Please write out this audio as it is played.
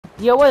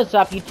Yo, what is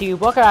up, YouTube?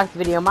 Welcome back to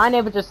the video. My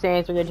name is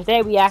Dossantos, and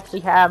today we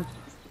actually have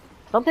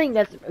something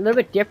that's a little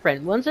bit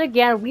different. Once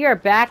again, we are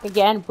back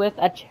again with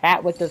a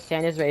chat with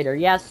Dossantos Raider.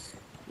 Yes,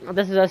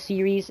 this is a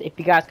series. If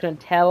you guys couldn't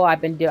tell, I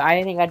think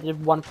I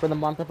did one for the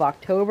month of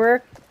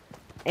October,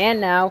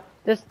 and now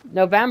this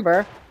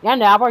November, and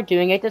now we're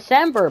doing it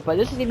December. But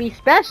this is gonna be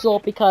special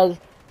because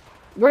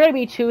we're gonna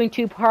be doing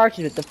two parts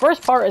of it. The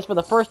first part is for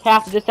the first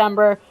half of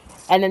December,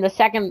 and then the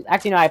second,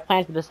 actually no, I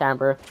planned for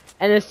December,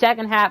 and the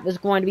second half is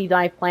going to be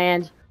my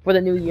plans for the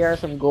new year,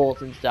 some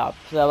goals and stuff.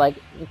 So like,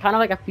 kind of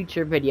like a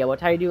future video,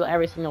 which I do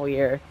every single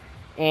year.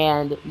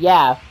 And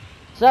yeah,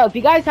 so if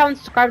you guys haven't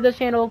subscribed to this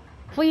channel,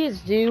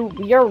 please do.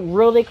 We are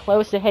really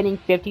close to hitting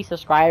 50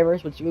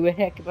 subscribers, which we would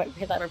hit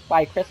that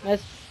by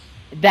Christmas.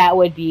 That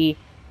would be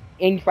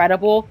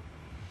incredible.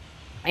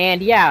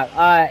 And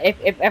yeah,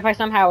 if I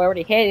somehow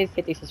already hit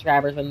 50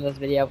 subscribers in this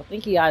video,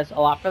 thank you guys a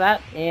lot for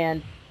that.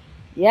 And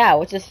yeah,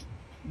 let's just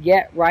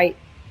get right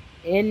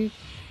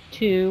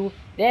into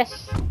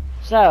this.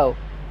 So,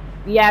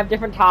 we have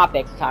different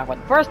topics to talk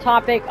about. The first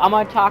topic I'm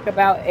going to talk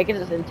about, it gets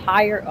its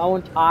entire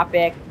own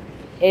topic,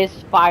 is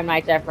Five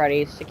Nights at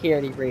Freddy's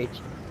Security Breach.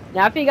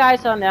 Now, if you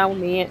guys don't know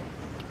me,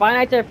 Five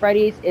Nights at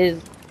Freddy's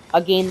is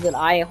a game that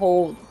I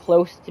hold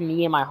close to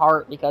me in my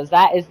heart, because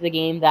that is the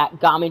game that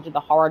got me into the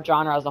horror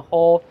genre as a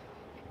whole.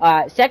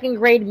 Second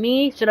grade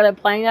me should have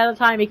been playing that at the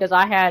time, because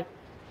I had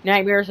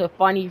nightmares of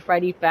funny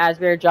Freddy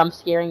Fazbear jump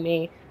scaring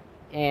me,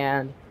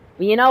 and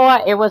you know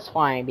what? It was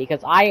fine,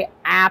 because I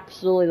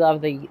absolutely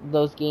love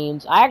those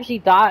games. I actually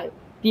thought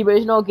the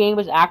original game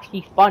was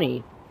actually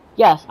funny.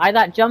 Yes, I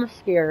thought jump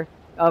scare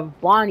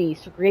of Bonnie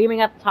screaming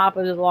at the top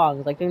of his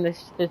lungs, like doing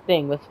this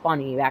thing, was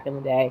funny back in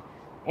the day.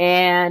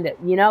 And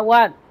you know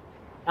what?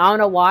 I don't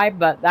know why,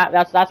 but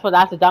that's a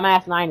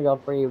dumbass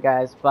 9-year-old for you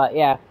guys. But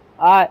yeah,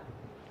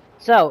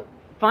 so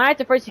Five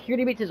Nights at Freddy's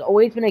Security Breach has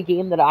always been a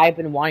game that I've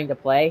been wanting to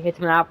play. It's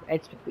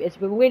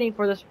been waiting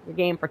for this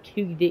game for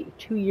 2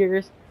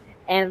 years,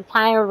 and at the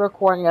time of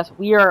recording this,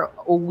 we are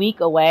a week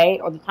away,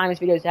 or the time this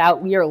video is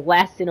out, we are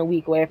less than a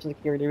week away from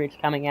Security Breach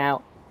coming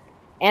out.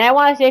 And I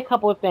want to say a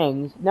couple of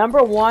things.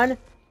 Number one,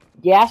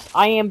 yes,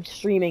 I am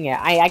streaming it.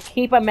 I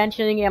keep on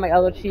mentioning it in my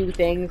other two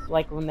things,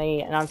 like when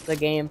they announced the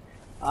game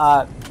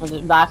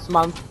last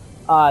month.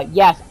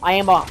 Yes, I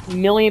am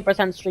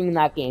 1,000,000% streaming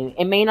that game.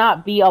 It may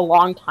not be a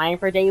long time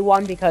for day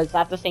one, because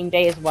that's the same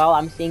day as well.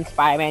 I'm seeing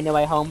Spider-Man No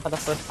Way Home for the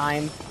first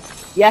time.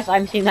 Yes,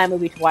 I'm seeing that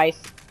movie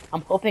twice.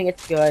 I'm hoping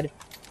it's good.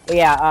 But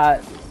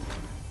yeah,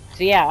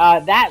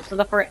 that's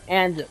the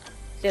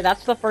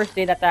first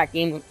day that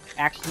game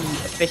actually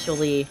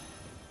officially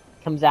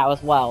comes out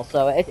as well.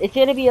 So it's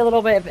gonna be a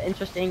little bit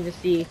interesting to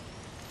see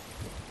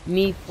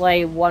me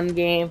play one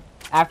game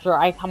after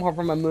I come home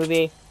from a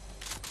movie,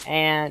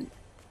 and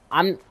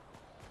I'm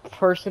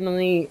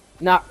personally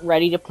not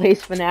ready to play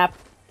FNAF,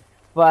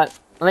 but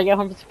when I get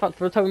home from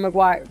Tobey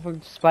Maguire,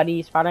 from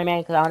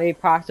Spider-Man, because I'm gonna be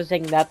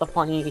processing that the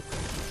funny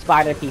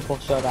spider people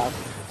showed up.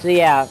 So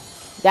yeah,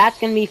 that's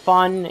gonna be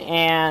fun,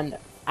 and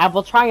I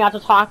will try not to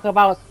talk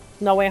about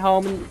No Way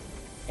Home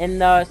in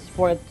the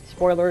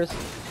spoilers,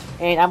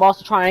 and I'm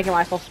also trying to get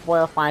myself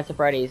spoil Five Nights at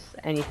Freddy's,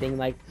 anything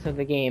like to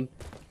the game.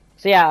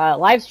 So yeah,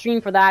 live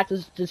stream for that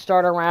to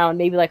start around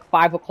maybe like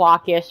 5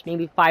 o'clock-ish,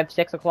 maybe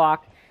 6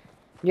 o'clock.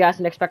 You guys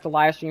can expect a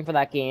live stream for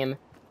that game.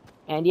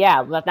 And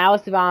yeah, now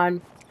let's move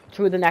on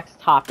to the next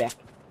topic.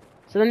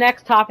 So the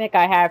next topic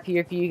I have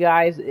here for you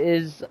guys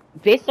is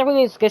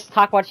basically just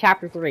talk about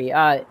Chapter 3.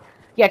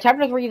 Yeah,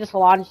 Chapter 3 just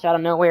launched out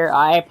of nowhere.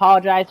 I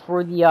apologize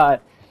for the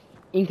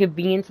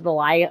inconvenience of the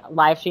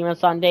live stream on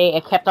Sunday.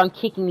 It kept on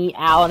kicking me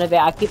out of it.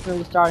 I kept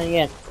restarting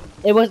it.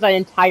 It was an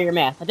entire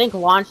mess. I think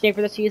launch day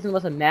for the season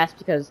was a mess,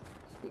 because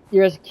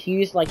there was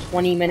queues like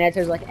 20 minutes.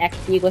 There's like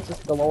XP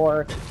glitches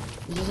galore.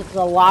 There's just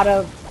a lot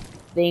of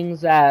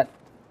things that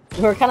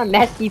were kind of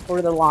messy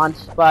for the launch.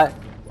 But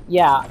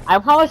yeah, I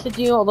probably should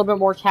do a little bit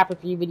more Chapter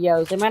 3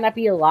 videos. There might not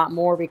be a lot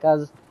more,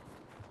 because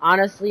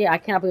honestly, I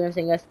cannot believe I'm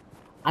saying this,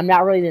 I'm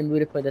not really in the mood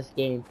to play this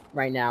game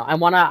right now.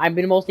 I've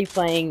been mostly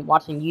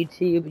watching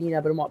YouTube, you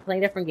know, but I'm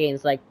playing different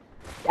games. Like,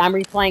 I'm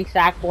replaying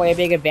Sackboy: A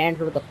Big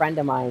Adventure with a friend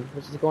of mine,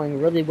 which is going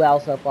really well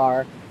so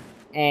far.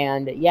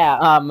 And yeah,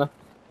 I'm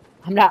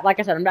not, like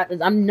I said,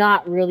 I'm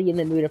not really in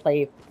the mood to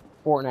play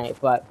Fortnite,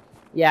 but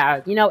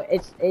yeah, you know,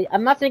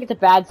 I'm not saying it's a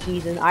bad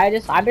season. I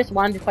just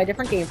wanted to play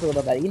different games for a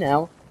little bit, you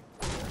know.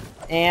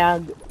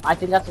 And I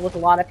think that's with a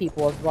lot of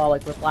people as well,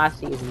 like with last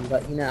season,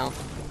 but you know,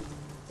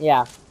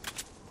 yeah.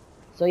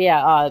 So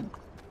yeah,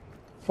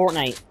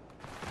 Fortnite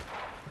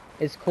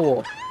is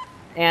cool.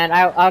 And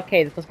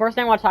okay, the first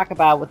thing I want to talk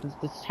about with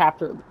this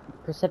chapter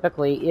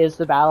specifically is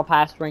the Battle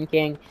Pass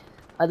ranking.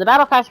 The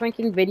Battle Pass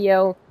ranking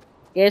video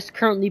is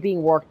currently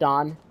being worked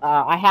on.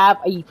 I have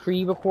a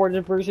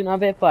pre-recorded version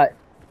of it, but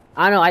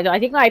I don't know. I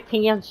think my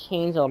opinion's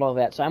changed a little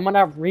bit, so I'm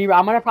gonna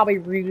probably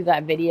redo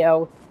that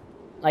video,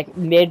 like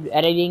mid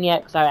editing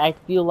it, because I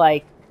feel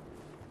like,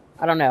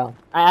 I don't know.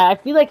 I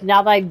feel like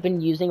now that I've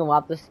been using a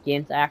lot of the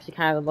skins, I actually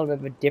kind of have a little bit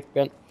of a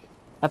different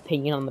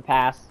opinion on the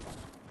past.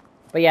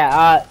 But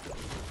yeah,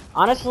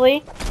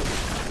 honestly,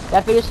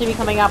 That video should be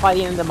coming out by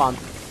the end of the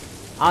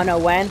month. I don't know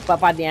when,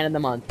 but by the end of the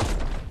month.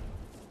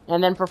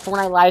 And then for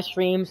Fortnite live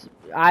streams,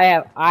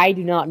 I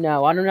do not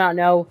know. I do not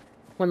know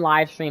when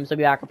live streams will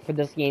be back for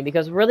this game,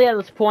 because really at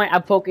this point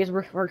I'm focused.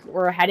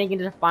 We're heading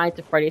into Five Nights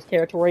at Freddy's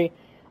territory.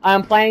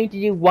 I'm planning to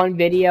do one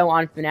video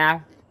on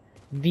FNAF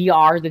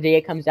VR the day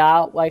it comes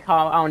out. Like,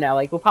 I don't know.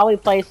 Like, we'll probably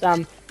play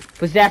some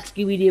Possessed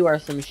Scooby-Doo or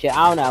some shit.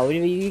 I don't know.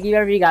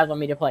 Whatever you guys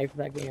want me to play for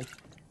that game.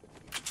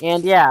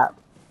 And yeah.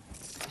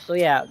 So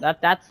yeah,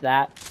 that's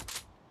that.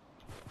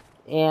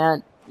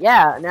 And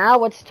yeah, now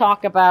let's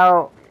talk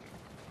about,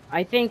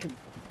 I think,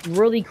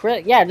 really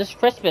just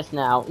Christmas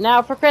now.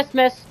 Now for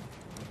Christmas,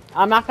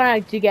 I'm not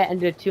gonna get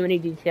into too many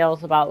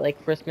details about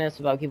like Christmas,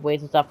 about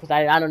giveaways and stuff, because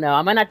I don't know.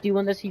 I might not do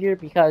one this year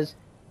because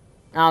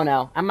I don't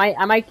know. I might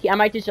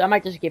just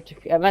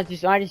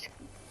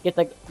get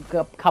like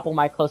a couple of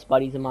my close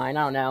buddies of mine.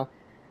 I don't know,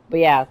 but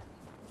yeah.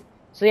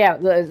 So yeah,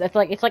 it's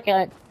like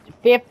a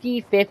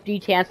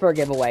 50-50 chance for a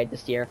giveaway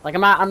this year. Like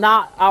I'm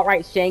not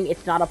outright saying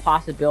it's not a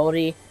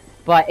possibility,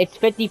 but it's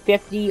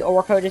 50-50,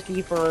 or it could just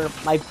be for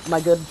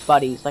my good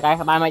buddies. Like I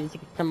might just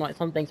give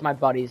some things to my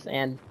buddies,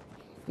 and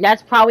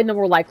that's probably the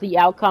more likely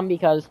outcome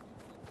because,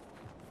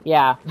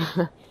 yeah,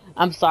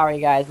 I'm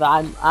sorry guys, but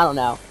I don't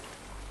know.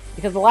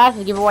 Because the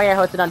last giveaway I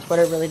hosted on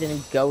Twitter really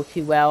didn't go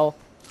too well,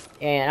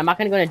 and I'm not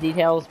gonna go into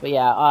details, but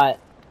yeah,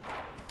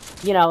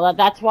 you know,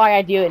 that's why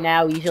I do it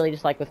now, usually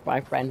just like with my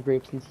friend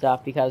groups and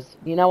stuff, because,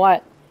 you know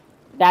what,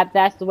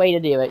 that's the way to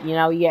do it, you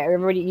know, you get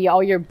everybody,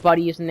 all your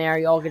buddies in there,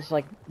 you all just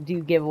like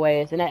do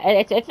giveaways, and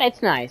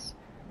it's nice.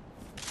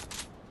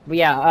 But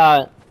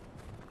yeah,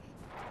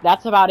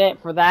 that's about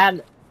it for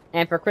that.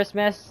 And for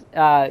Christmas,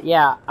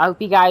 yeah, I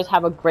hope you guys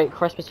have a great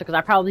Christmas, because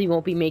I probably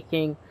won't be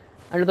making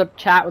another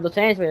chat with the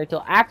Dossantos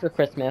until after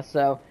Christmas.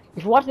 So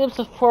if you're watching this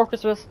before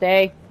Christmas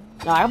Day,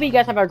 I hope you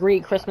guys have a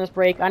great Christmas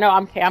break. I know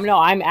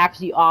I'm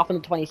actually off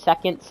on the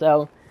 22nd,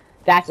 so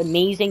that's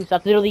amazing. So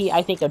that's literally,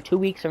 I think, 2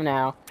 weeks from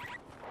now.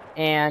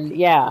 And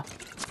yeah,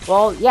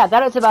 well, yeah,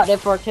 that is about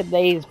it for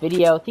today's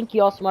video. Thank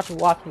you all so much for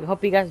watching. I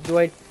hope you guys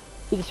enjoyed.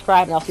 Please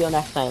subscribe, and I'll see you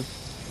next time.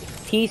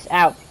 Peace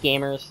out,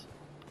 gamers.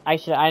 I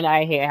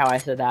hate how I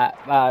said that.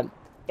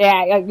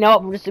 Yeah, no,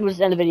 we'll just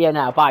end the video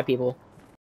now. Bye, people.